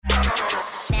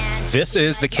This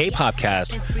is the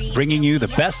K-Popcast, bringing you the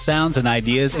best sounds and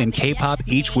ideas in K-pop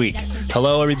each week.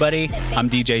 Hello, everybody. I'm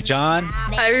DJ John.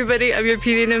 Hi, everybody. I'm your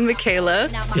PD Michaela.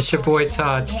 It's your boy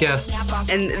Todd, guest.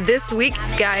 And this week,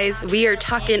 guys, we are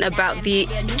talking about the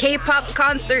K-pop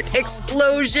concert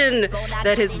explosion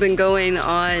that has been going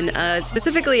on,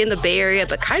 specifically in the Bay Area,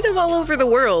 but kind of all over the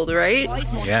world, right?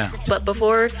 Yeah. But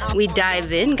before we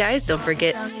dive in, guys, don't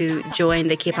forget to join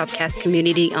the K-Popcast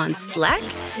community on Slack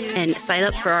and sign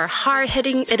up for our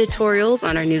hard-hitting editorials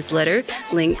on our newsletter.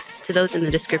 Links to those in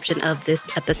the description of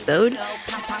this episode.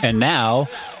 And now,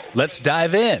 let's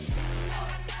dive in.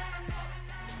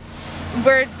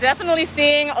 We're definitely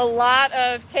seeing a lot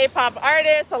of K-pop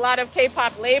artists, a lot of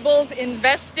K-pop labels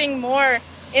investing more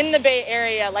in the Bay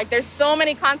Area. Like, there's so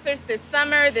many concerts this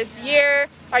summer, this year.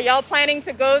 Are y'all planning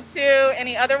to go to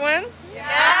any other ones? Yeah.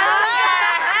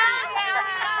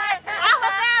 All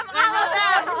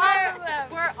of them.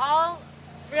 We're all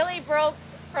really broke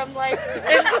from there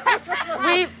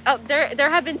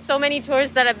have been so many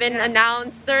tours that have been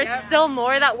announced. There's still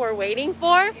more that we're waiting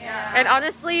for. Yeah. And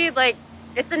honestly,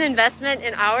 it's an investment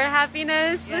in our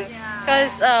happiness.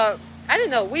 Because I don't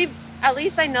know,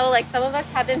 I know some of us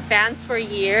have been fans for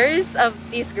years of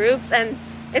these groups, and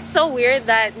it's so weird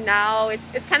that now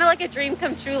it's kind of like a dream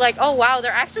come true. Like, oh wow,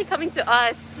 they're actually coming to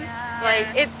us. Yeah.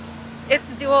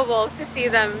 It's doable to see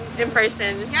them in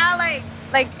person. Yeah,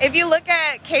 like if you look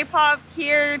at K-pop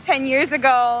here 10 years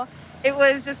ago, it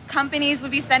was just companies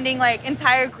would be sending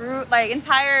entire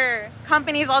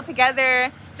companies all together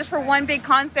just for one big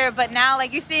concert. But now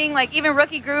you're seeing even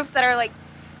rookie groups that are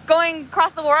going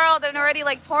across the world and already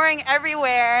touring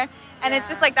everywhere. And it's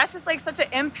just that's just such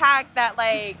an impact that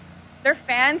their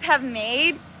fans have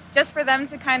made just for them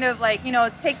to kind of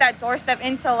take that doorstep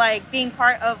into being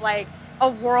part of a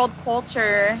world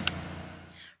culture.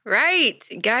 Right,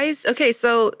 guys. Okay,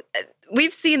 so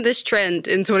we've seen this trend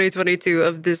in 2022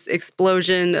 of this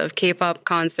explosion of K-pop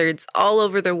concerts all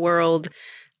over the world,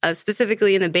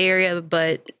 specifically in the Bay Area,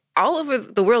 but all over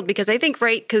the world because I think,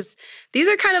 because these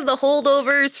are kind of the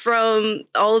holdovers from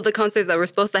all of the concerts that were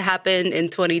supposed to happen in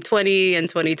 2020 and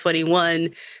 2021.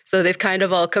 So they've kind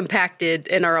of all compacted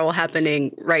and are all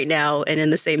happening right now and in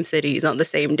the same cities on the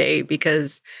same day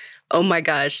because, oh my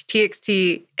gosh,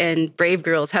 TXT and Brave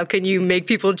Girls, how can you make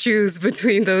people choose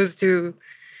between those two?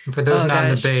 For those not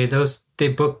in the Bay, they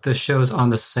booked the shows on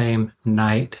the same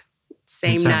night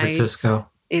in San Francisco.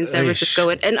 In San Francisco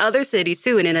and other cities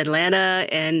too, and in Atlanta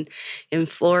and in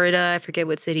Florida. I forget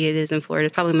what city it is in Florida.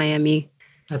 Probably Miami.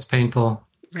 That's painful.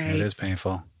 Right. It is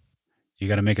painful. You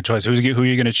got to make a choice. Who are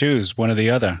you going to choose? One or the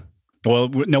other? Well,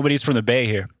 nobody's from the Bay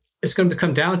here. It's going to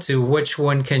come down to which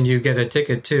one can you get a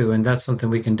ticket to, and that's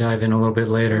something we can dive in a little bit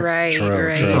later. Right.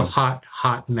 It's a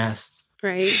hot mess.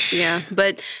 Right. Yeah.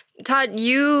 But Todd,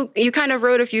 you kind of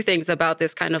wrote a few things about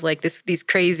this kind of these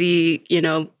crazy,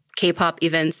 K-pop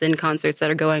events and concerts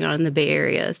that are going on in the Bay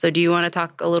Area. So do you want to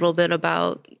talk a little bit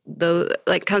about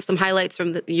some highlights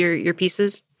from your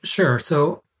pieces? Sure.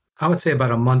 So I would say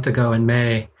about a month ago in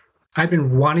May, I've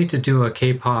been wanting to do a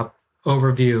K-pop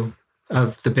overview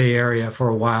of the Bay Area for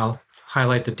a while,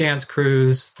 highlight the dance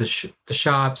crews, the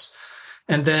shops.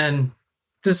 And then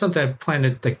this is something I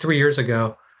planned 3 years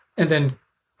ago. And then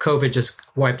COVID just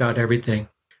wiped out everything.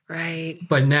 Right.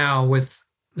 But now with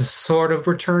the sort of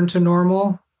return to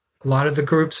normal, a lot of the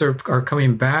groups are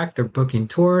coming back. They're booking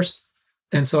tours.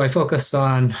 And so I focused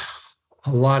on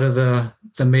a lot of the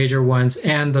major ones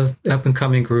and the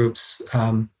up-and-coming groups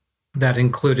that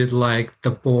included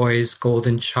The Boys,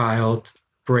 Golden Child,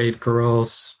 Brave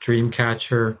Girls,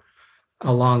 Dreamcatcher,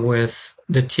 along with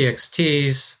the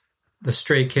TXTs, the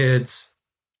Stray Kids,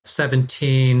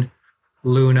 17,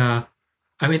 Luna.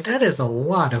 I mean, that is a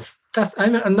lot of...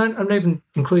 I'm not even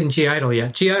including G-Idol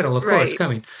yet. G-Idol, of course,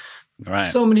 coming. Right.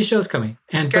 So many shows coming.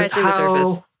 Scratching the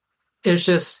surface.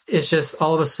 It's just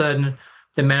all of a sudden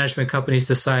the management companies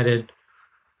decided,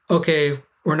 okay,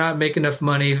 we're not making enough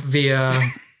money via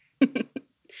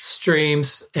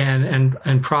streams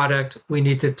and product. We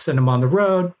need to send them on the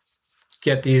road,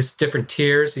 get these different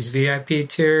tiers, these VIP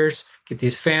tiers, get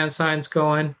these fan signs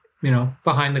going,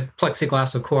 behind the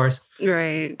plexiglass, of course.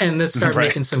 Right. And let's start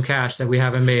making some cash that we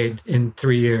haven't made in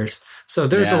 3 years. So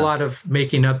there's a lot of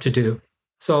making up to do.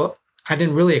 So I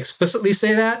didn't really explicitly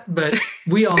say that, but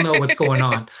we all know what's going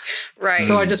on. Right.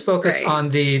 So I just focus on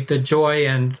the joy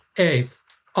and, hey,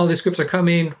 all these groups are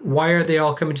coming. Why are they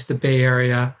all coming to the Bay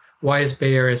Area? Why is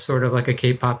Bay Area sort of like a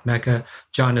K-pop mecca?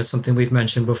 John, that's something we've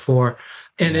mentioned before.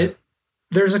 And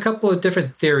there's a couple of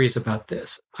different theories about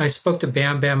this. I spoke to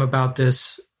Bam Bam about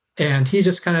this, and he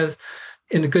just kind of,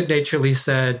 in a good-naturedly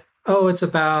said, oh, it's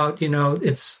about,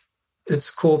 it's it's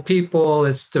cool people,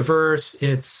 it's diverse, they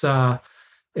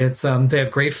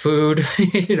have great food,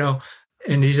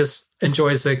 and he just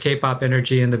enjoys the K-pop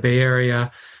energy in the Bay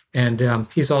Area. And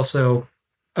he's also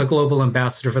a global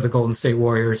ambassador for the Golden State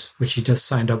Warriors, which he just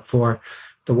signed up for.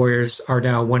 The Warriors are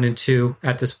now 1-2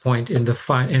 at this point in the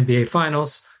NBA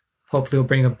Finals. Hopefully, we'll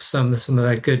bring up some of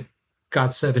that good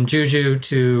GOT7 juju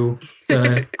to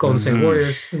the Golden State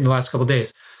Warriors in the last couple of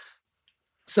days.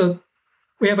 So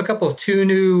we have two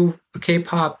new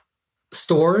K-pop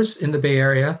stores in the Bay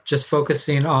Area, just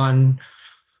focusing on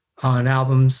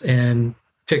albums and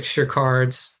picture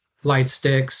cards, light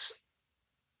sticks.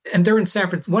 And they're in San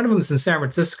Francisco. One of them is in San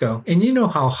Francisco. And you know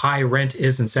how high rent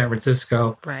is in San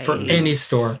Francisco for any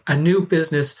store. A new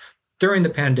business during the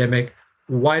pandemic.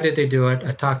 Why did they do it?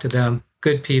 I talked to them.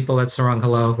 Good people at Sarang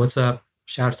Hello. What's up?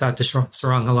 Shouts out to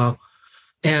Sarang Hello.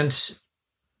 And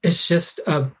it's just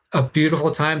a beautiful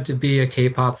time to be a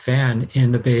K-pop fan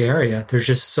in the Bay Area. There's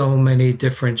just so many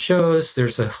different shows.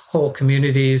 There's a whole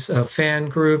communities of fan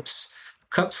groups,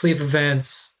 cup sleeve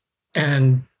events,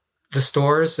 and the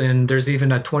stores. And there's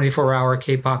even a 24-hour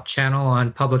K-pop channel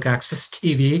on public access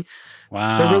TV.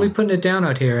 Wow. They're really putting it down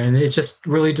out here. And it just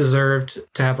really deserved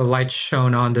to have a light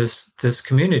shown on this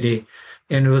community.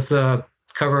 And it was the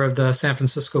cover of the San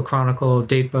Francisco Chronicle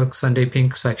Datebook Sunday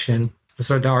Pink section, the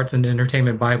sort of the arts and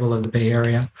entertainment Bible of the Bay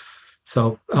Area.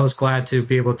 So I was glad to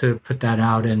be able to put that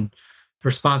out. And the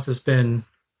response has been,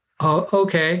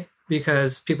 okay,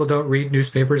 because people don't read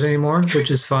newspapers anymore,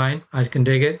 which is fine. I can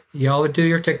dig it. Y'all do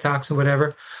your TikToks and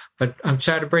whatever. But I'm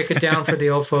trying to break it down for the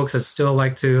old folks that still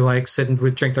like to sit and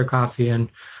drink their coffee and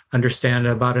understand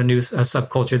about a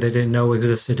subculture they didn't know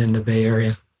existed in the Bay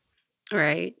Area.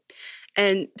 Right.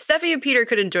 And Steffi and Peter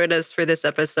couldn't join us for this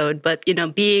episode, but,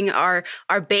 being our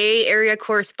Bay Area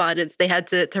correspondents, they had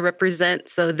to represent.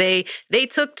 So they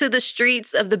took to the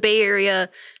streets of the Bay Area,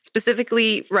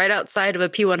 specifically right outside of a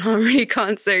P1 Harmony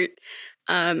concert,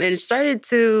 and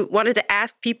wanted to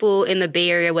ask people in the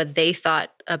Bay Area what they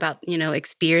thought about,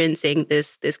 experiencing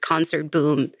this concert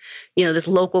boom, this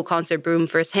local concert boom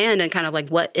firsthand, and kind of like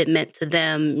what it meant to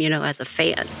them, as a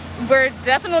fan. We're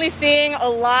definitely seeing a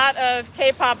lot of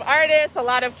K-pop artists, a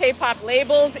lot of K-pop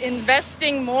labels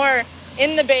investing more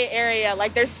in the Bay Area.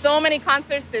 Like, there's so many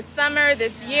concerts this summer,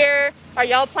 this year. Are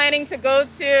y'all planning to go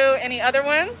to any other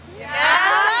ones?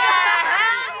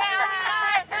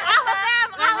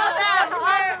 All of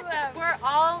them. We're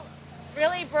all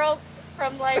really broke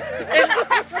from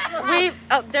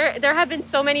there have been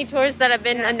so many tours that have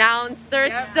been announced.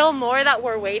 There's still more that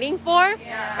we're waiting for.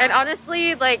 And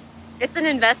honestly, it's an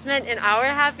investment in our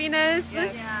happiness.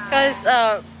 Because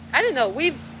I don't know,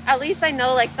 at least I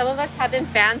know some of us have been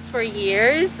fans for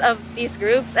years of these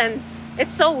groups, and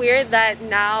it's so weird that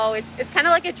now it's kind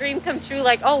of like a dream come true.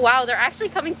 Oh wow, they're actually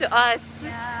coming to us.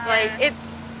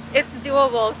 It's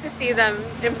doable to see them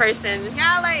in person.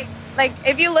 Like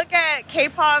if you look at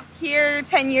K-pop here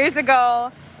 10 years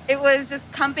ago, it was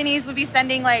just companies would be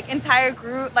sending entire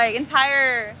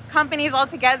companies all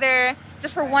together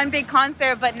just for one big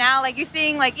concert. But now you're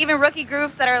seeing even rookie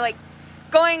groups that are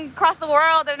going across the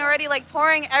world and already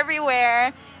touring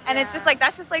everywhere. And it's just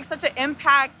that's just such an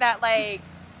impact that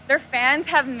their fans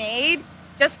have made,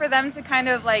 just for them to kind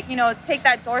of take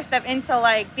that doorstep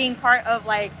into being part of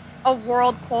a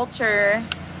world culture.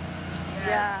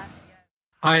 Yeah.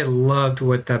 I loved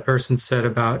what that person said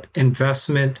about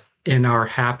investment in our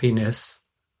happiness.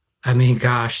 I mean,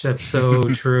 gosh, that's so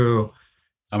true.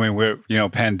 I mean, we're,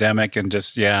 pandemic and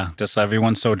just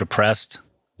everyone's so depressed.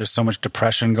 There's so much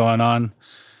depression going on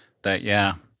that,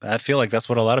 I feel like that's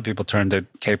what a lot of people turn to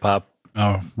K-pop.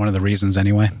 One of the reasons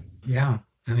anyway. Yeah.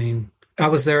 I mean, I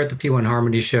was there at the P1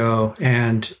 Harmony show,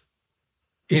 and,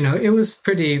 it was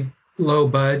pretty low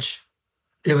budge.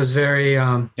 It was very,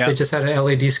 they just had an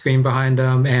LED screen behind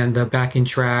them and the backing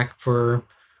track for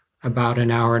about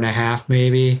an hour and a half,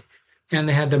 maybe. And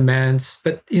they had the Ments,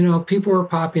 but, people were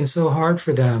popping so hard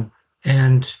for them.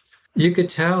 And you could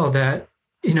tell that,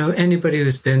 anybody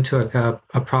who's been to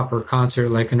a proper concert,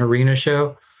 like an arena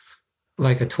show,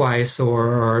 like a Twice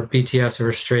or BTS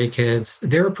or Stray Kids,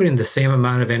 they were putting the same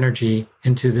amount of energy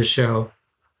into the show,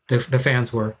 the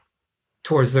fans were,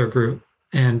 towards their group.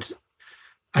 And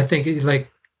I think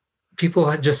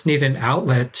people just need an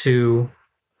outlet to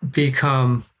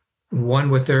become one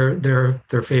with their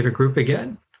favorite group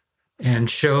again and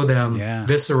show them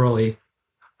viscerally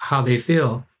how they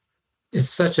feel. It's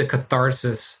such a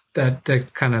catharsis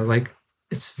that kind of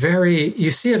it's very,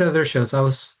 you see at other shows. I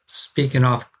was speaking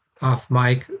off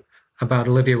mic about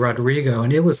Olivia Rodrigo,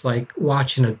 and it was like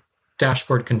watching a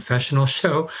Dashboard Confessional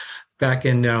show back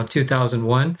in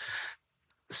 2001.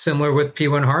 similar with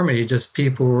P1 Harmony, just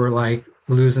people were like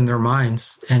losing their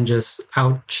minds and just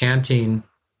out chanting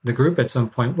the group at some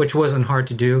point, which wasn't hard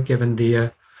to do given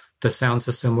the sound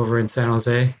system over in San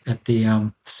Jose at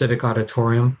the Civic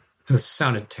Auditorium. It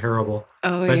sounded terrible.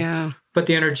 But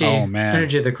the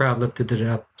energy of the crowd lifted it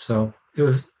up. So it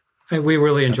was, we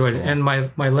really enjoyed it. And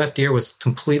my left ear was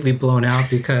completely blown out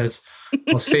because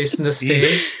I was facing the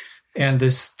stage and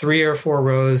there's 3 or 4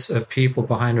 rows of people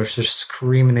behind us just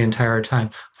screaming the entire time.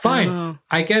 Fine.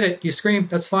 I get it. You scream.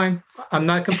 That's fine. I'm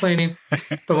not complaining.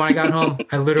 But when I got home,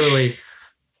 I literally...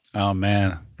 Oh,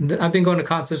 man. I've been going to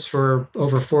concerts for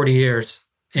over 40 years.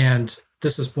 And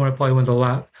this is probably one of the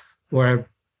last where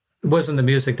it wasn't the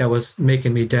music that was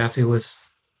making me deaf. It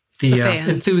was the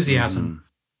enthusiasm.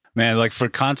 Man, like for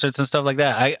concerts and stuff like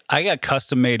that, I got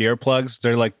custom made earplugs.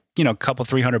 They're like, you know, a couple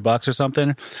 $300 or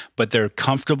something, but they're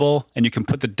comfortable and you can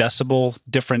put the decibel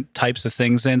different types of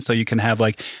things in. So you can have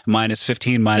like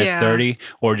 -15, -30,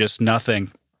 or just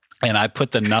nothing. And I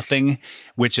put the nothing,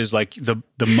 which is like the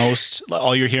most,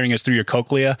 all you're hearing is through your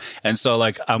cochlea. And so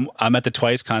like I'm at the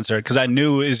Twice concert because I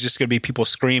knew it was just going to be people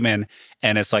screaming.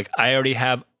 And it's like, I already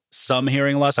have some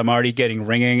hearing loss. I'm already getting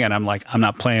ringing and I'm like, I'm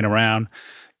not playing around.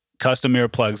 Custom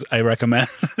earplugs, I recommend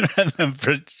them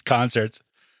for concerts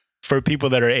for people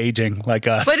that are aging like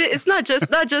us. But it's not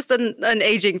just an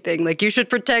aging thing. Like you should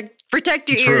protect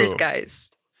your ears,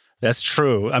 guys. That's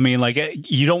true. I mean, like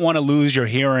you don't want to lose your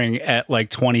hearing at like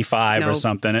 25 or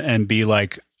something and be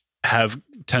like have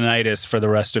tinnitus for the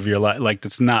rest of your life. Like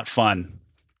that's not fun.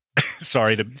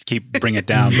 Sorry to bring it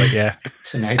down, but yeah,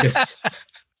 tinnitus.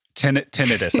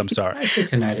 Tinnitus. I'm sorry. I say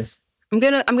tinnitus. I'm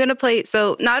gonna play.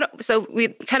 So we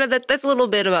kind of that's a little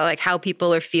bit about like how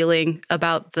people are feeling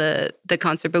about the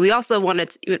concert, but we also wanted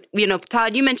to, you know,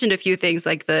 Todd, you mentioned a few things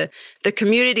like the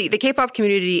community, the K-pop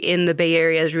community in the Bay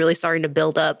Area is really starting to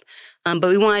build up. But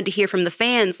we wanted to hear from the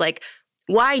fans, like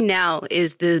why now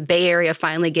is the Bay Area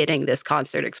finally getting this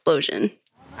concert explosion?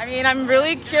 I mean, I'm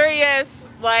really curious,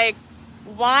 like,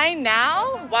 why now?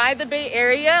 Why the Bay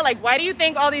Area? Like, why do you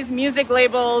think all these music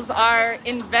labels are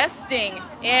investing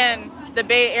in the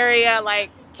Bay Area, like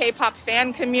K-pop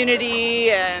fan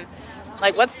community, and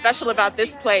like what's special about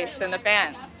this place and the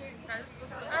fans?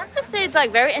 I have to say it's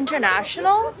like very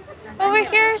international over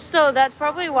here, so that's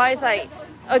probably why it's like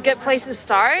a good place to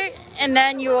start, and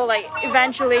then you will like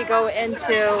eventually go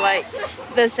into like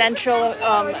the Central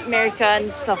America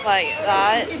and stuff like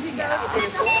that.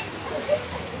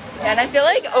 And I feel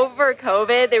like over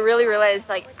COVID, they really realized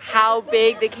like how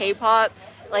big the K-pop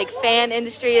like fan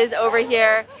industry is over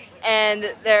here.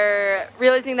 And they're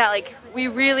realizing that like we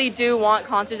really do want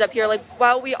concerts up here. Like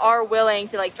while we are willing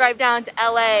to like drive down to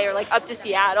LA or like up to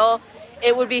Seattle,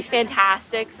 it would be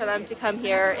fantastic for them to come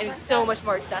here, and it's so much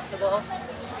more accessible.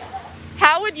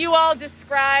 How would you all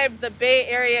describe the Bay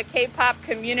Area K-pop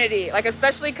community? Like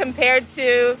especially compared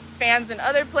to fans in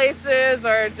other places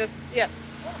or just, yeah.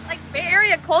 Like Bay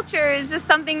Area culture is just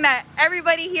something that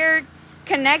everybody here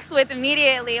connects with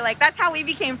immediately. Like that's how we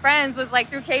became friends, was like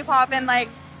through K-pop, and like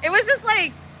it was just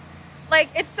like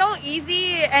it's so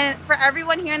easy and for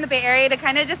everyone here in the Bay Area to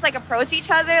kind of just like approach each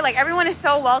other. Like everyone is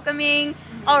so welcoming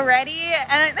already,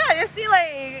 and just see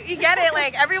like you get it.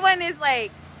 Like everyone is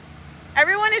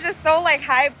just so like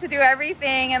hyped to do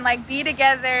everything and like be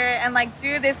together and like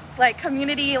do this like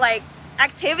community like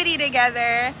activity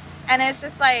together. And it's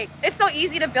just like, it's so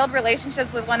easy to build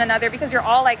relationships with one another because you're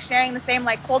all like sharing the same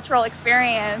like cultural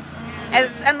experience.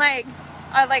 And like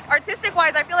artistic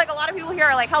wise, I feel like a lot of people here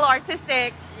are like hella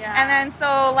artistic. Yeah. And then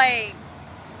so like,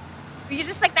 you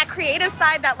just like that creative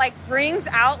side that like brings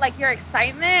out like your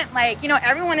excitement. Like, you know,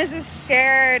 everyone is just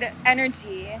shared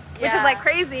energy, which is like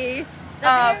crazy. The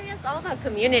Bay Area is all about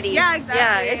community. Yeah,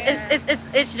 exactly. Yeah,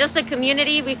 it's just a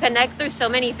community. We connect through so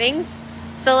many things.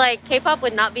 So like K-pop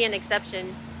would not be an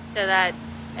exception to that,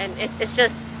 and it's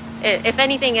just if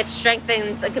anything, it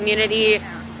strengthens a community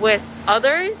with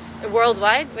others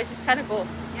worldwide, which is kind of cool.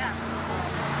 Yeah,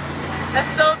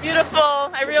 that's so beautiful.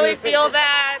 I really feel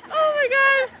that. Oh my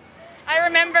god, I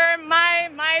remember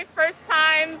my first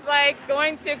times like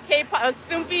going to K-pop, a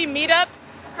Soompi meetup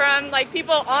from like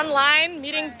people online,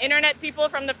 meeting internet people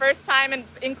from the first time, and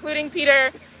including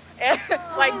Peter.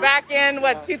 Like back in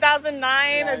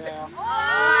 2009 or yeah,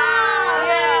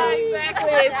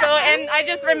 exactly. So, and I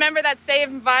just remember that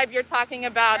same vibe you're talking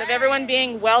about of everyone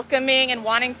being welcoming and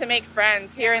wanting to make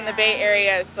friends here in the Bay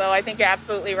Area. So I think you're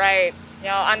absolutely right. You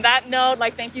know, on that note,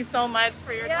 like thank you so much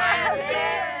for your time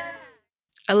today.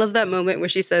 I love that moment where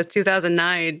she says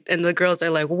 2009 and the girls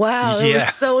are like, wow, it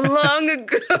was so long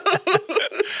ago.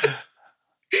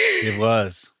 It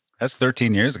was. That's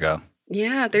 13 years ago.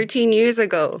 Yeah, 13 years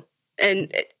ago.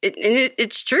 And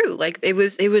it's true. Like it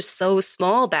was so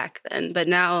small back then, but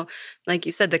now, like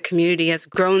you said, the community has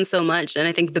grown so much, and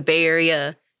I think the Bay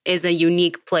Area is a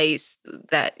unique place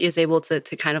that is able to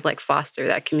kind of like foster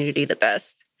that community the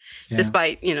best,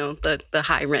 despite the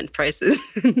high rent prices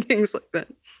and things like that.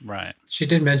 Right. She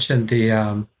did mention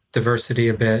the diversity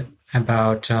a bit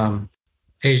about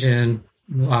Asian,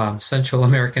 Central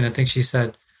American. I think she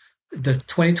said the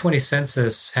 2020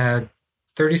 census had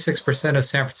 36% of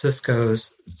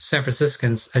San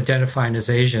Franciscans identifying as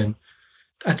Asian.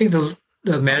 I think the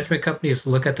management companies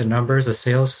look at the numbers, the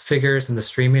sales figures and the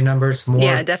streaming numbers more.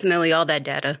 Yeah, definitely all that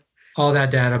data. All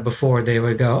that data before they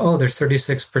would go, oh, there's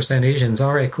 36% Asians.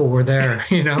 All right, cool, we're there.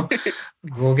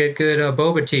 We'll get good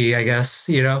boba tea, I guess,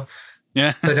 Yeah.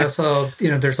 But also,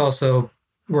 there's also,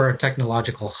 we're a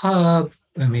technological hub.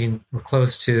 I mean, we're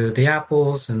close to the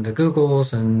Apples and the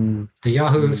Googles and the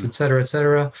Yahoos, et cetera, et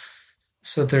cetera.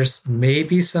 So there's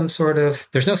maybe some sort of,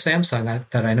 there's no Samsung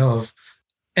that I know of.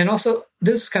 And also,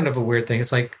 this is kind of a weird thing.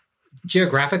 It's like,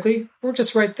 geographically, we're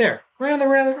just right there, right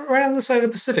on the side of the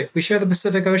Pacific. We share the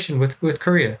Pacific Ocean with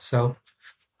Korea. So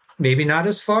maybe not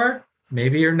as far.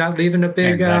 Maybe you're not leaving a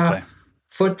big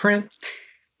footprint.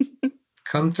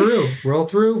 Come through, roll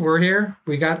through. We're here.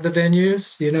 We got the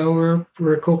venues.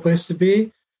 We're a cool place to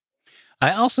be.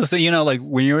 I also think, like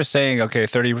when you were saying, okay,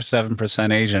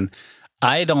 37% Asian,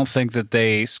 I don't think that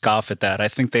they scoff at that. I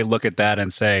think they look at that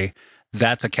and say,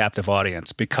 that's a captive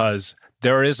audience, because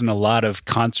there isn't a lot of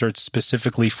concerts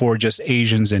specifically for just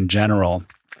Asians in general.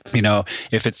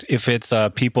 If it's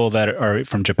people that are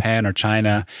from Japan or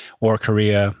China or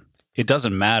Korea, it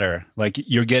doesn't matter. Like,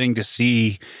 you're getting to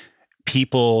see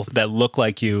people that look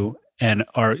like you and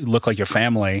look like your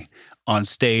family on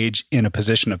stage in a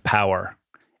position of power.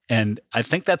 And I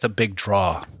think that's a big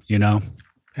draw,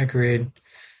 Agreed.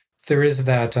 There is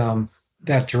that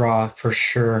draw for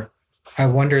sure. I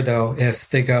wonder, though, if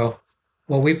they go,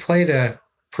 well, we play to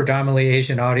predominantly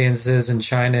Asian audiences in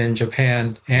China and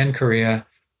Japan and Korea.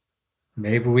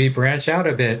 Maybe we branch out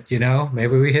a bit,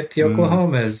 Maybe we hit the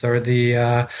Oklahomas or the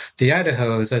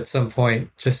Idahos at some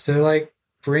point, just to like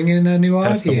bring in a new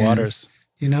audience. Test the waters.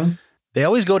 They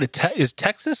always go to is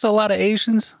Texas a lot of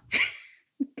Asians?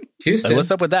 Houston.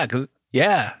 What's up with that?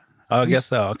 I guess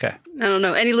so. Okay. I don't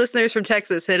know. Any listeners from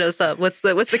Texas, hit us up. What's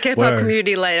the K-pop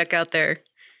community like out there?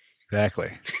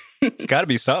 Exactly. It's got to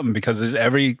be something, because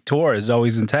every tour is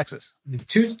always in Texas.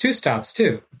 Two stops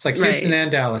too. It's like Houston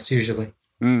and Dallas usually.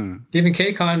 Even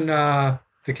KCON,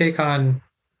 the KCON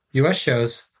US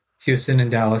shows, Houston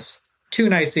and Dallas, 2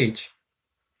 nights each.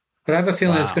 But I have a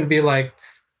feeling it's going to be like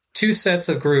 2 sets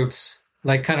of groups,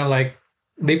 like kind of like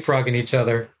leapfrogging each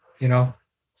other. I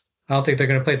don't think they're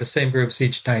going to play the same groups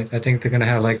each night. I think they're going to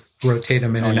have like rotate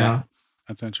them in and out.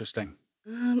 That's interesting.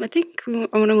 I think I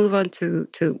want to move on to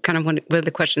kind of one of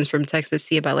the questions from Texas,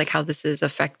 see about like how this is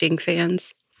affecting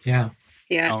fans. Yeah.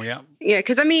 Yeah. Oh, yeah. Yeah,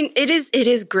 because I mean, it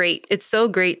is great. It's so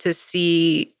great to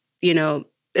see,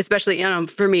 especially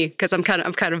for me, because I'm kind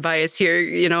of biased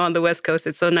here, on the West Coast.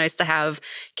 It's so nice to have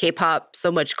K-pop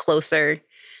so much closer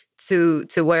to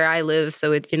where I live.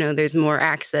 So there's more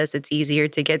access. It's easier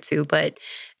to get to, but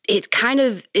it kind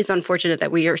of is unfortunate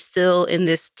that we are still in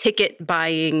this ticket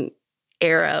buying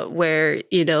era where,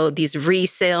 these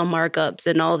resale markups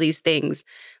and all these things,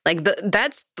 like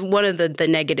that's one of the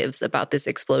negatives about this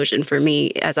explosion for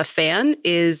me as a fan,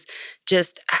 is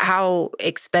just how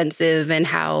expensive and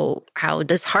how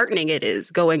disheartening it is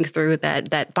going through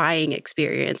that buying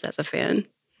experience as a fan.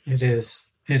 It is.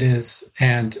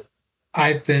 And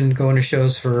I've been going to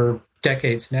shows for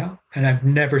decades now, and I've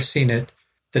never seen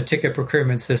the ticket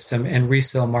procurement system and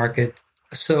resale market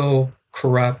so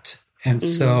corrupt and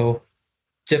so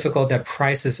difficult that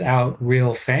prices out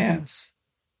real fans.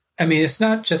 I mean, it's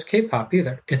not just K-pop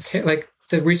either. It's like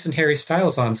the recent Harry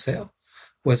Styles on sale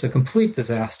was a complete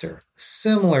disaster.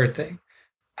 Similar thing.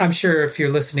 I'm sure if you're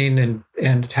listening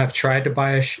and have tried to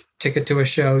buy a ticket to a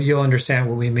show, you'll understand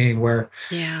what we mean, where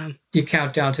you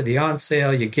count down to the on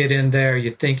sale, you get in there,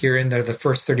 you think you're in there the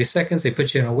first 30 seconds, they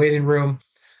put you in a waiting room.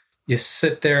 You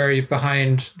sit there, you're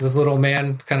behind the little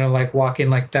man, kind of like walking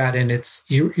like that, and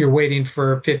you're waiting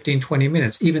for 15, 20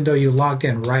 minutes, even though you logged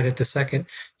in right at the second.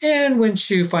 And once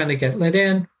you finally get let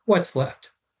in, what's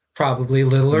left? Probably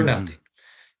little or nothing.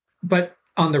 But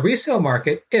on the resale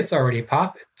market, it's already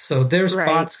popping. So there's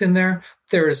bots in there.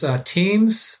 There's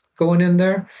teams going in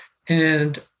there.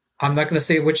 And I'm not going to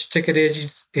say which ticket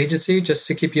agency, just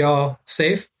to keep you all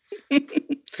safe.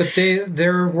 But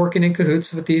they're working in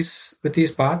cahoots with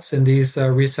these bots and these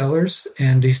resellers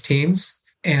and these teams,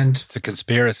 and it's a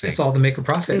conspiracy. It's all to make a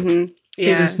profit. Mm-hmm.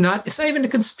 Yeah. It's not even a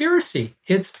conspiracy.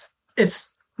 It's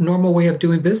normal way of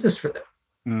doing business for them.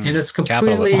 And it's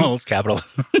completely it's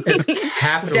capitalism. It's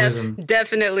capitalism.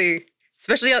 Definitely,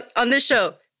 especially on this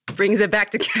show, brings it back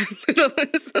to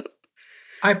capitalism.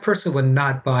 I personally would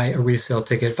not buy a resale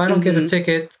ticket. If I don't get a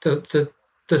ticket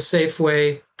the safe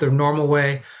way, the normal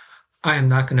way, I am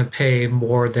not going to pay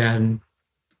more than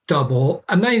double.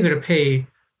 I'm not even going to pay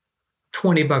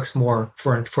 $20 more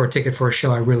for a ticket for a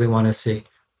show I really want to see.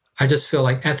 I just feel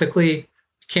like ethically, you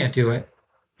can't do it,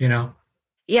 you know?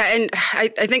 Yeah, and I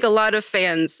think a lot of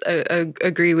fans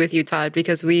agree with you, Todd,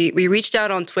 because we reached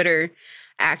out on Twitter,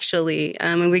 actually,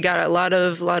 and we got a lot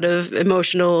of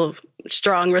emotional,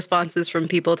 strong responses from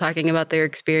people talking about their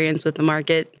experience with the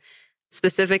market.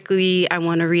 Specifically, I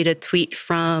want to read a tweet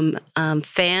from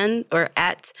fan or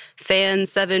at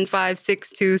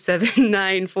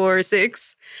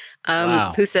fan7562796,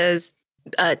 who says,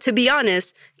 to be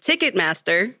honest,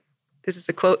 Ticketmaster, this is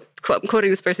a quote, I'm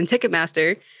quoting this person,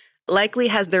 Ticketmaster, likely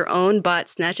has their own bot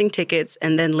snatching tickets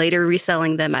and then later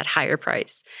reselling them at higher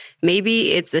price.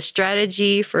 Maybe it's a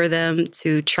strategy for them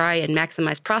to try and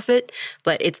maximize profit,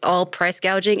 but it's all price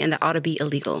gouging and that ought to be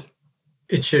illegal.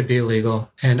 It should be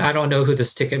illegal. And I don't know who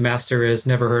this Ticketmaster is.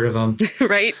 Never heard of them.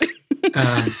 Right.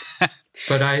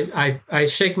 But I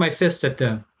shake my fist at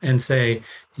them and say,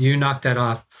 you knock that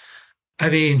off. I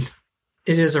mean,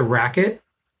 it is a racket.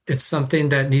 It's something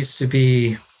that needs to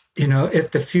be, you know,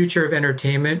 if the future of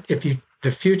entertainment,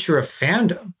 the future of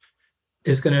fandom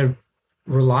is going to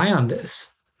rely on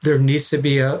this, there needs to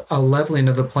be a leveling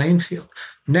of the playing field.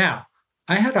 Now,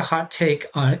 I had a hot take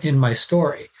in my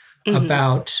story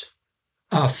about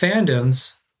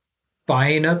fandoms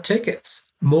buying up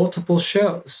tickets, multiple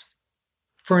shows.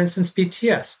 For instance,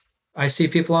 BTS. I see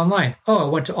people online. Oh, I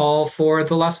went to all 4 of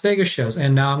the Las Vegas shows,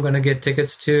 and now I'm going to get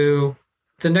tickets to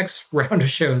the next round of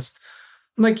shows.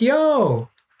 I'm like, yo,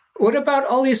 what about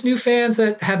all these new fans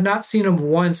that have not seen them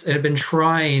once and have been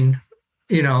trying,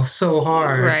 you know, so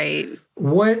hard? Right.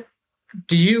 What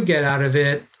do you get out of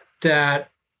it that,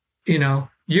 you know,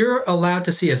 you're allowed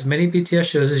to see as many BTS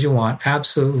shows as you want.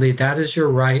 Absolutely. That is your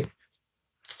right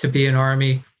to be an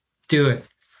ARMY. Do it.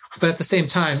 But at the same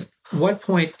time, what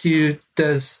point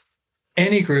does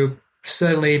any group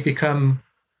suddenly become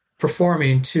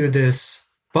performing to this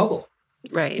bubble?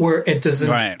 Right. Where it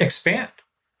doesn't expand.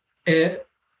 It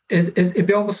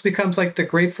almost becomes like the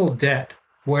Grateful Dead,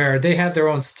 where they have their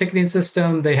own ticketing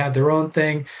system, they have their own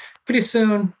thing. Pretty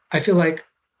soon, I feel like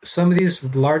some of these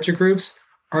larger groups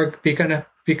are going to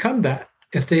become that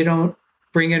if they don't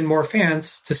bring in more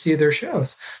fans to see their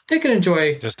shows. They can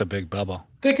enjoy just a big bubble.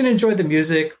 They can enjoy the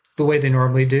music the way they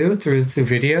normally do through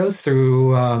videos,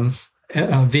 through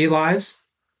V-Lives.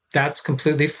 That's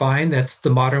completely fine. That's the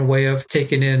modern way of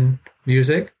taking in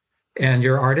music and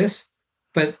your artists.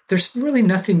 But there's really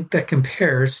nothing that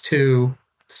compares to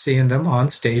seeing them on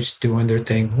stage doing their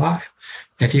thing live.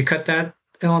 If you cut that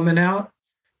element out,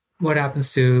 what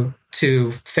happens to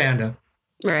fandom?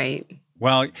 Right.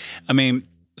 Well, I mean,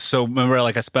 so remember,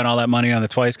 like I spent all that money on the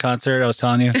Twice concert I was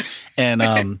telling you, and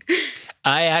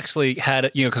I actually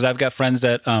had, you know, because I've got friends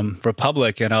at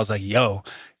Republic, and I was like, yo,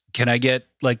 can I get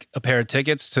like a pair of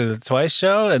tickets to the Twice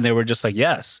show? And they were just like,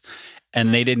 yes.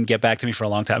 And they didn't get back to me for a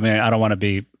long time. I mean, I don't want to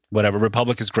be whatever.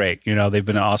 Republic is great. You know, they've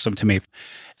been awesome to me.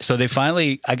 So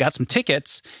I got some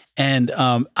tickets, and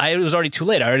it was already too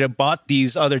late. I already bought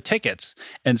these other tickets.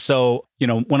 And so, you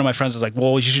know, one of my friends was like,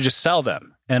 well, you should just sell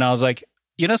them. And I was like,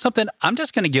 you know something? I'm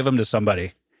just going to give them to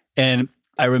somebody. And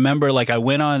I remember, like, I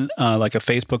went on like a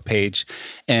Facebook page,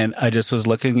 and I just was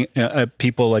looking at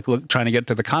people like trying to get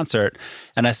to the concert.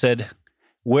 And I said,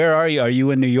 where are you? Are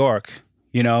you in New York,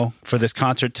 you know, for this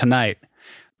concert tonight?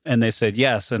 And they said,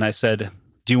 yes. And I said,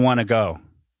 do you want to go?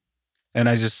 And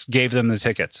I just gave them the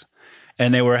tickets.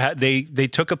 And they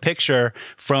took a picture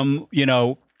from, you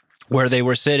know, where they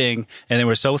were sitting, and they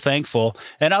were so thankful.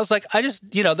 And I was like, I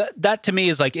just, you know, that to me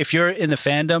is like, if you're in the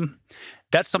fandom,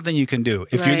 that's something you can do.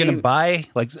 If you're going to buy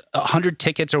like 100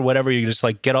 tickets or whatever, you just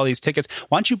like get all these tickets.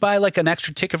 Why don't you buy like an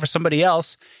extra ticket for somebody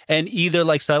else and either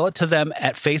like sell it to them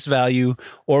at face value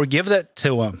or give that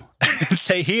to them and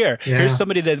say, here's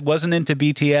somebody that wasn't into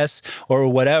BTS or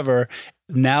whatever.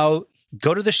 Now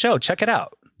go to the show, check it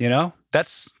out. You know,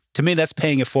 to me, that's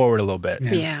paying it forward a little bit.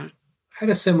 Yeah. I had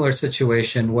a similar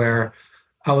situation where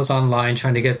I was online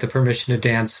trying to get the Permission to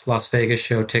Dance Las Vegas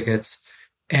show tickets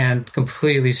and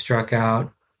completely struck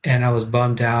out, and I was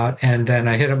bummed out. And then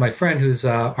I hit up my friend who's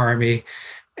ARMY,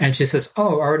 and she says,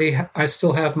 oh, I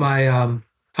still have my, I'm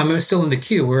still in the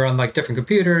queue. We're on like different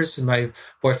computers, and my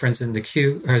boyfriend's in the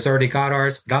queue, has already got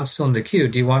ours, but I'm still in the queue.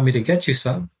 Do you want me to get you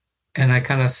some? And I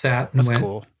kind of sat and went,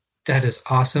 cool. That is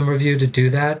awesome of you to do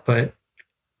that, but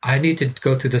I need to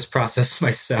go through this process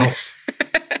myself.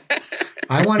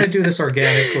 I want to do this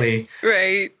organically.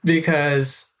 Right.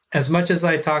 Because as much as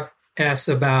I ask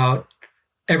about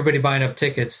everybody buying up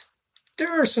tickets,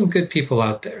 there are some good people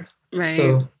out there. Right.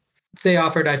 So they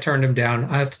offered, I turned them down.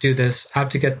 I have to do this. I have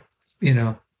to get,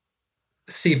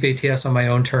 see BTS on my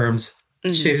own terms,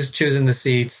 choosing the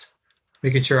seats,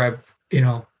 making sure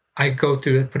I go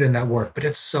through it, put in that work. But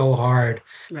it's so hard.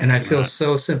 Right. And I feel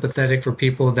so sympathetic for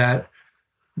people that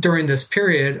during this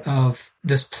period of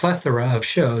this plethora of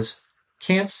shows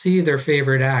can't see their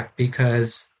favorite act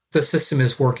because the system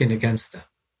is working against them.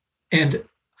 And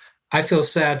I feel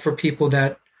sad for people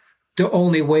that the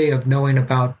only way of knowing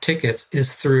about tickets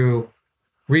is through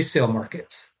resale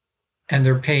markets. And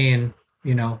they're paying,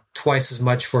 twice as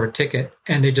much for a ticket.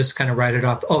 And they just kind of write it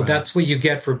off. Oh, that's what you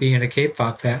get for being a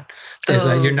K-pop fan. Is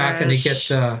that you're not going to get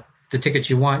the tickets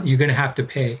you want. You're going to have to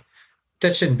pay.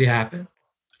 That shouldn't be happening.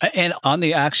 And on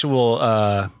the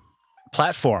actual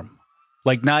platform,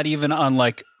 like not even on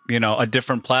a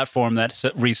different platform that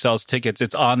resells tickets.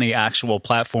 It's on the actual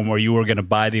platform where you were going to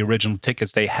buy the original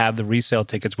tickets. They have the resale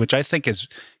tickets, which I think is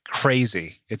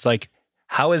crazy. It's like,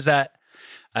 how is that?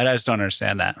 I just don't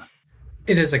understand that.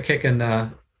 It is a kick in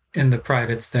the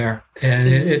privates there. And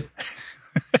it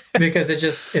because it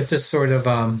just sort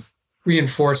of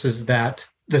reinforces that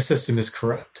the system is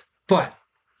corrupt. But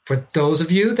for those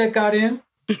of you that got in,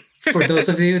 for those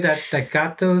of you that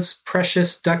got those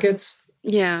precious ducats,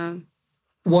 yeah,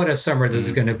 what a summer this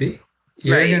is going to be.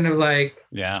 You're going to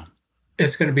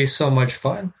it's going to be so much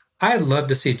fun. I'd love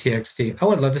to see TXT. I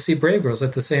would love to see Brave Girls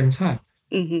at the same time.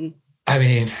 Mm-hmm. I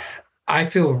mean, I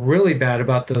feel really bad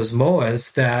about those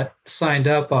MOAs that signed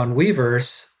up on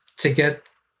Weverse to get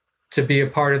to be a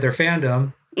part of their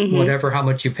fandom, whatever, how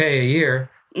much you pay a year,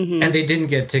 and they didn't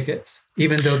get tickets,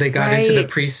 even though they got into the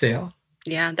pre-sale.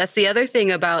 Yeah, that's the other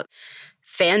thing about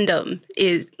fandom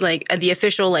is like the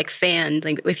official fan.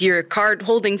 Like if you're a card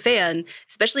holding fan,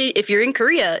 especially if you're in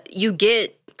Korea, you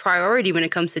get priority when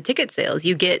it comes to ticket sales.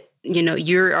 You get,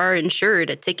 you are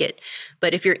insured a ticket.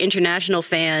 But if you're international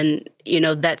fan,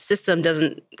 that system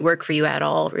doesn't work for you at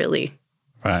all, really.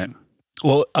 Right.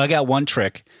 Well, I got one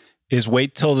trick is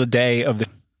wait till the day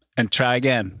and try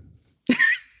again.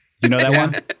 You know that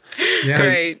one? Yeah.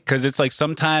 Right. Because it's like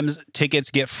sometimes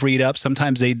tickets get freed up.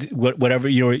 Sometimes they, whatever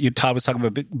your Todd was talking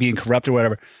about being corrupt or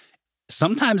whatever.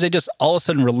 Sometimes they just all of a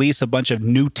sudden release a bunch of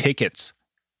new tickets.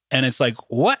 And it's like,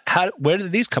 what? Where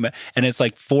did these come in? And it's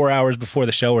like 4 hours before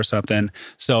the show or something.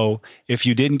 So if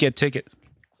you didn't get tickets.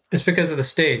 It's because of the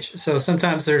stage. So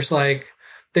sometimes there's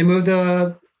they move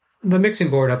the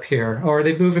mixing board up here, or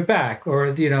they move it back,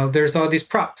 or, there's all these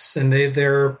props and they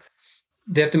have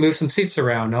to move some seats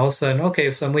around. All of a sudden,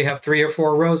 okay, so we have 3 or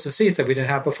 4 rows of seats that we didn't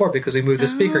have before because we moved the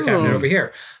speaker cabinet over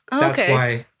here. That's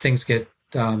why things get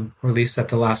released at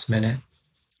the last minute.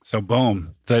 So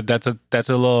boom, that's a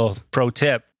little pro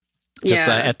tip. Just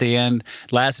at the end,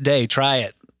 last day, try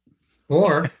it.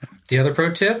 Or the other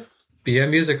pro tip, be a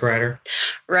music writer.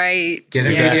 Right. Get a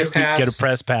media pass. Get a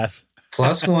press pass.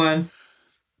 +1.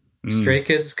 Stray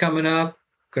Kids is coming up.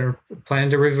 Planning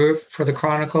to review for the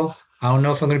Chronicle. I don't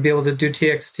know if I'm going to be able to do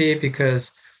TXT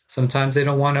because sometimes they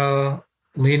don't want to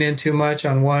lean in too much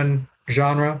on one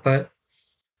genre, but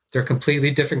they're completely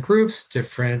different groups,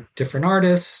 different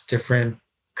artists, different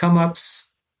come-ups.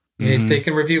 If they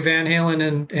can review Van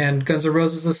Halen and Guns N'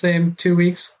 Roses the same 2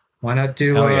 weeks, why not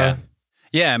do...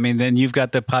 Yeah, I mean, then you've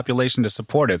got the population to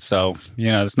support it. So,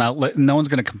 it's not... No one's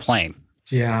going to complain.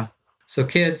 Yeah. So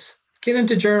kids, get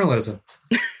into journalism.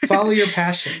 Follow your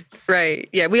passion. Right.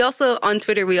 Yeah. We also, on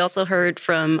Twitter, heard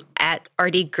from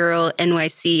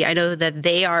 @RDGirlNYC. I know that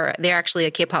they're actually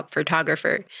a K-pop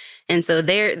photographer. And so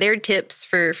their tips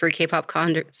for K-pop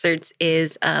concerts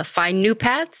is find new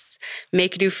paths,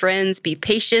 make new friends, be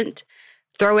patient,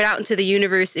 throw it out into the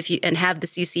universe and have the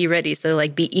CC ready. So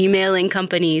be emailing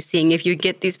companies, seeing if you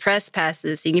get these press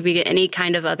passes, seeing if you get any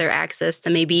kind of other access to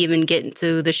maybe even get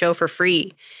into the show for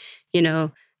free.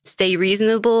 Stay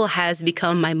reasonable has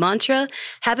become my mantra.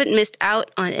 Haven't missed out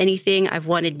on anything I've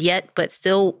wanted yet, but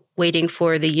still waiting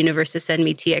for the universe to send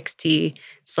me TXT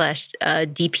 /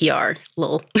 DPR.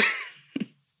 Lol.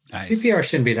 Nice. DPR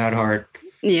shouldn't be that hard.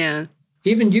 Yeah.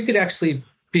 Even you could actually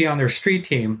be on their street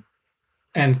team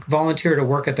and volunteer to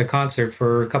work at the concert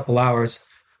for a couple hours,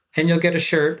 and you'll get a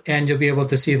shirt and you'll be able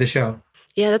to see the show.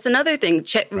 Yeah, that's another thing.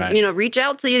 Check, reach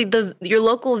out to your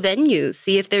local venues.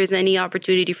 See if there's any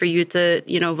opportunity for you to,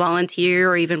 volunteer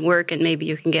or even work, and maybe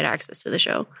you can get access to the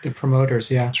show. The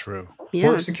promoters, yeah. True.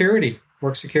 Yeah. Work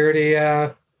security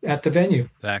at the venue.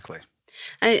 Exactly.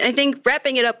 I think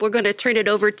wrapping it up, we're going to turn it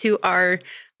over to our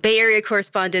Bay Area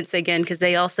correspondents again, because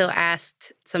they also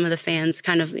asked some of the fans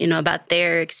kind of, about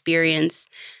their experience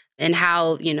and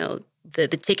how, the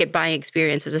ticket buying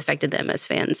experience has affected them as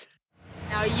fans.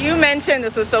 Now, you mentioned,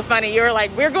 this was so funny, you were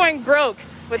like, we're going broke,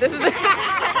 but this is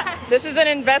this is an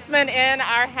investment in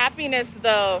our happiness,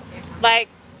 though. Like,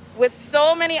 with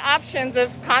so many options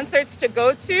of concerts to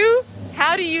go to,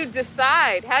 how do you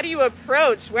decide? How do you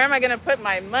approach? Where am I going to put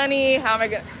my money? How am I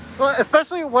going to... Well,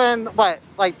 especially when,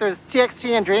 there's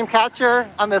TXT and Dreamcatcher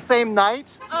on the same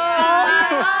night.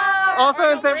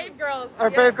 Also in Brave Girls. Or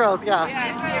Brave Girls, yeah.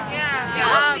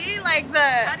 You'll see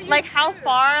how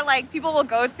far people will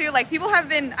go to.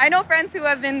 I know friends who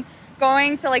have been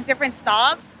going to different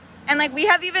stops, and we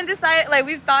have even decided,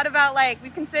 we've thought about,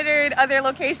 we've considered other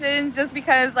locations just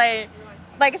because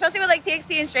especially with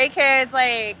TXT and Stray Kids,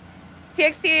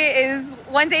 TXT is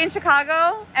one day in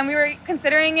Chicago, and we were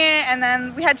considering it, and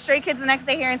then we had Stray Kids the next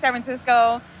day here in San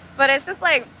Francisco. But it's just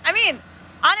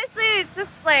honestly, it's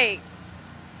just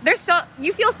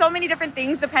you feel so many different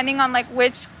things depending on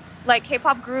which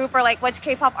K-pop group or which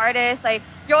K-pop artist.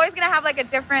 You're always gonna have a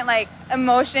different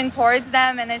emotion towards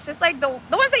them, and it's just the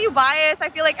ones that you bias. I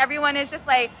feel everyone is just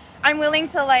I'm willing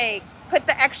to put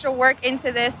the extra work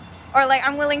into this, or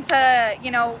I'm willing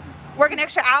to work an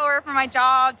extra hour for my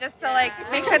job just to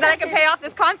make sure that I can pay off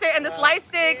this concert and this light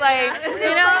stick. I've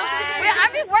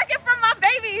been working for my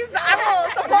babies. I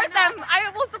will support them. I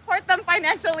will support them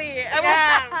financially.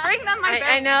 I will bring them my bag.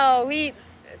 I know we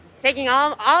taking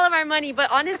all of our money, but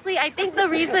honestly, I think the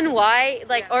reason why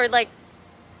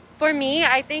for me,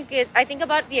 I think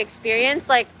about the experience,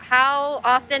 how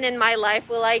often in my life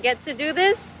will I get to do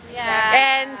this?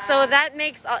 Yeah. And so that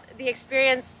makes the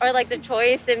experience or the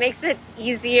choice, it makes it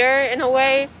easier in a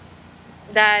way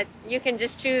that you can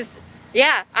just choose.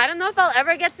 Yeah, I don't know if I'll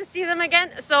ever get to see them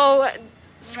again. So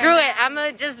screw it. I'm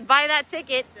going to just buy that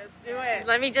ticket. Just do it.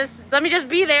 Let me just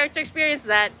be there to experience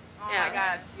that. Oh my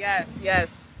gosh.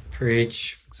 Yes.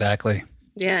 Preach. Exactly.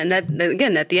 Yeah, and that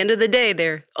again, at the end of the day,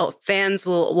 fans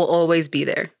will always be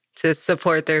there to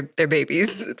support their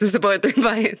babies, to support their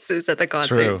biases at the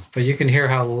concerts. True. But you can hear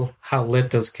how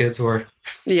lit those kids were.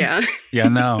 Yeah. Yeah,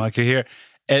 no, I can hear.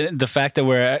 And the fact that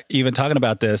we're even talking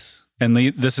about this, and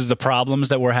this is the problems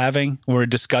that we're having. We're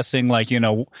discussing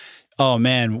oh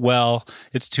man, well,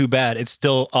 it's too bad. It's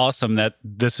still awesome that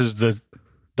this is the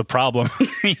problem,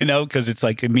 because it's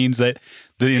it means that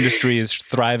the industry is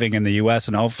thriving in the US,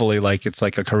 and hopefully it's a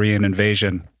Korean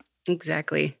invasion.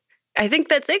 Exactly. I think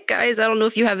that's it, guys. I don't know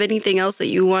if you have anything else that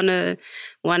you want to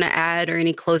add or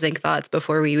any closing thoughts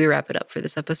before we wrap it up for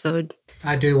this episode.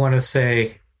 I do want to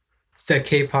say that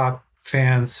K-pop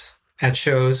fans at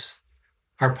shows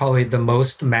are probably the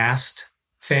most masked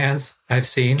fans I've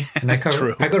seen. And I go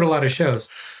to a lot of shows.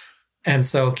 And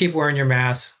so keep wearing your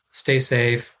mask, stay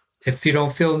safe. If you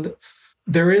don't feel...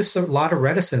 There is a lot of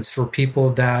reticence for people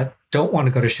that don't want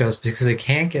to go to shows because they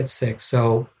can't get sick.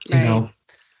 So,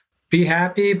 be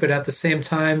happy, but at the same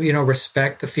time,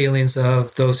 respect the feelings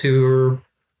of those who are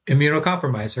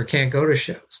immunocompromised or can't go to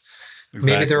shows.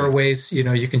 Exactly. Maybe there are ways,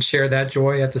 you can share that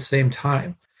joy at the same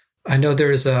time. I know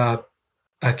there's a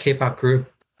K-pop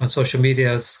group on social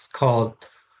media. It's called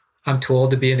I'm Too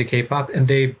Old to Be Into K-Pop, and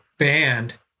they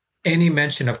banned any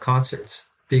mention of concerts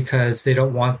because they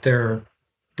don't want their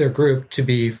group to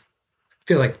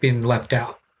feel like being left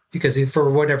out because for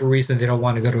whatever reason they don't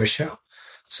want to go to a show.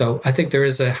 So I think there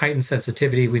is a heightened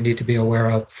sensitivity we need to be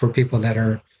aware of for people that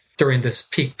are during this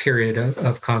peak period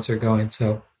of concert going.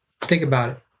 So think about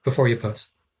it before you post.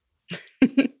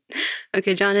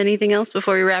 Okay, John, anything else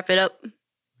before we wrap it up?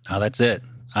 No, that's it.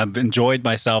 I've enjoyed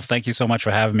myself. Thank you so much for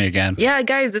having me again. Yeah,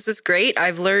 guys, this is great.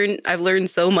 I've learned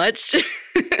so much.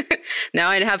 Now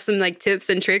I have some tips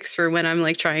and tricks for when I'm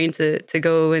trying to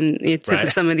go and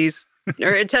some of these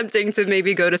or attempting to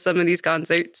maybe go to some of these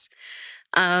concerts.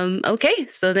 Okay,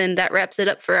 so then that wraps it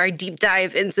up for our deep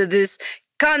dive into this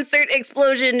concert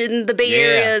explosion in the Bay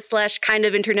Area / kind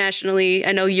of internationally.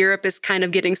 I know Europe is kind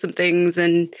of getting some things,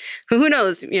 and who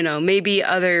knows, maybe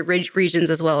other regions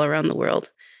as well around the world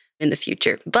in the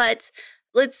future. But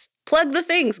let's plug the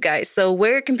things, guys. So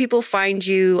where can people find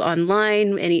you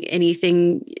online?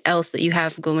 Anything else that you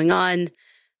have going on?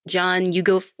 John, you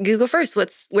go first.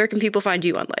 Where can people find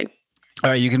you online? All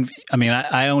right,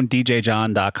 I own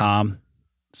djjohn.com.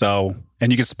 So,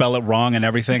 and you can spell it wrong and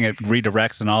everything. It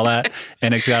redirects and all that.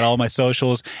 And it's got all my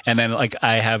socials. And then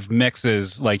I have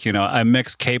mixes, I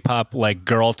mix K-pop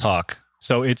girl talk.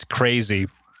 So it's crazy.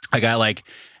 I got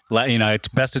it's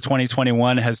Best of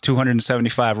 2021 has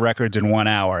 275 records in 1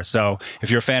 hour. So if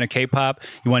you're a fan of K-pop,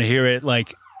 you want to hear it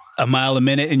a mile a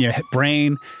minute in your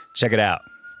brain, check it out.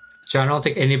 John, I don't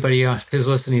think anybody who's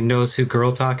listening knows who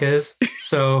Girl Talk is.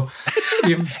 So,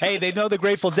 hey, they know the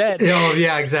Grateful Dead. Oh,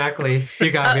 yeah, exactly. You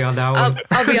got me on that one.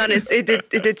 I'll be honest. It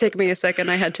did take me a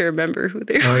second. I had to remember who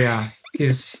they were. Oh, yeah.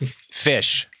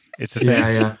 Fish. It's the same.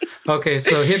 Yeah. Okay,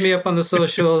 so hit me up on the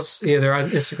socials, either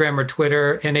on Instagram or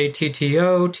Twitter,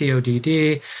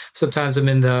 NATTOTODD. Sometimes I'm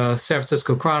in the San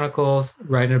Francisco Chronicle,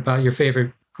 writing about your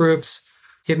favorite groups.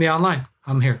 Hit me online.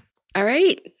 I'm here. All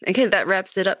right. Okay, that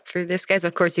wraps it up for this, guys.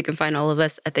 Of course, you can find all of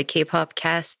us at the K-Pop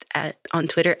Cast on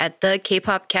Twitter at the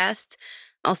K-Pop Cast.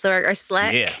 Also, our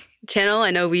Slack channel.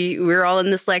 I know we're all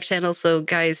in the Slack channel. So,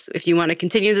 guys, if you want to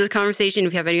continue this conversation,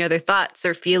 if you have any other thoughts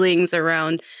or feelings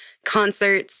around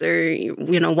concerts or,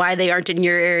 why they aren't in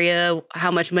your area,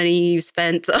 how much money you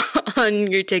spent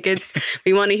on your tickets,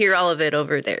 we want to hear all of it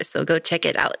over there. So go check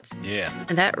it out. Yeah.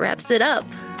 And that wraps it up.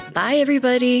 Bye,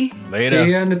 everybody. Later. See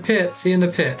you in the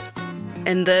pit.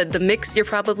 And the mix you're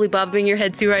probably bobbing your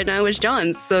head to right now is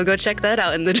John's. So go check that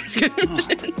out in the description.